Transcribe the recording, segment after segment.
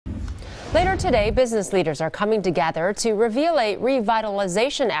Later today, business leaders are coming together to reveal a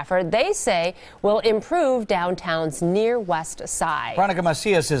revitalization effort they say will improve downtown's near west side. Veronica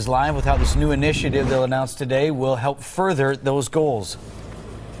Macias is live with how this new initiative they'll announce today will help further those goals.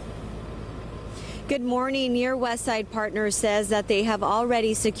 Good morning. Near West Side Partners says that they have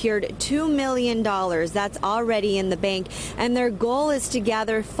already secured $2 million. That's already in the bank. And their goal is to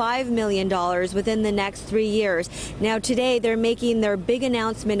gather $5 million within the next 3 years. Now, today, they're making their big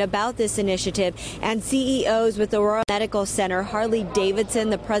announcement about this initiative. And CEOs with Aurora Medical Center, Harley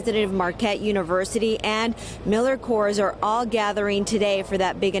Davidson, the president of Marquette University, and Miller Coors are all gathering today for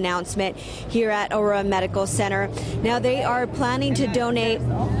that big announcement here at Aurora Medical Center. Now, they are planning to donate.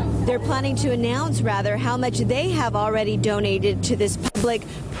 They're planning to announce, rather, how much they have already donated to this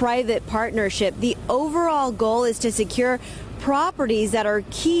public-private partnership. The overall goal is to secure properties that are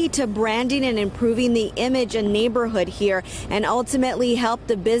key to branding and improving the image and neighborhood here, and ultimately help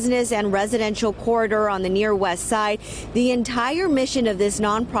the business and residential corridor on the near west side. The entire mission of this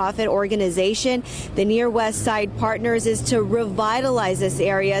nonprofit organization, the Near West Side Partners, is to revitalize this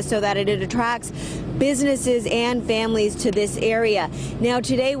area so that it attracts businesses and families to this area. Now,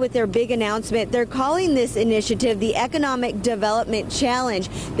 today, with their big announcement, they're calling this initiative the Economic Development Challenge.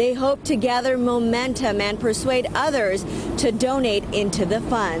 They hope to gather momentum and persuade others to donate into the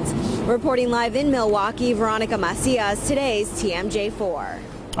funds. Reporting live in Milwaukee, Veronica Macias, today's TMJ4.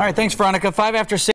 All right, thanks, Veronica. 5 after 6.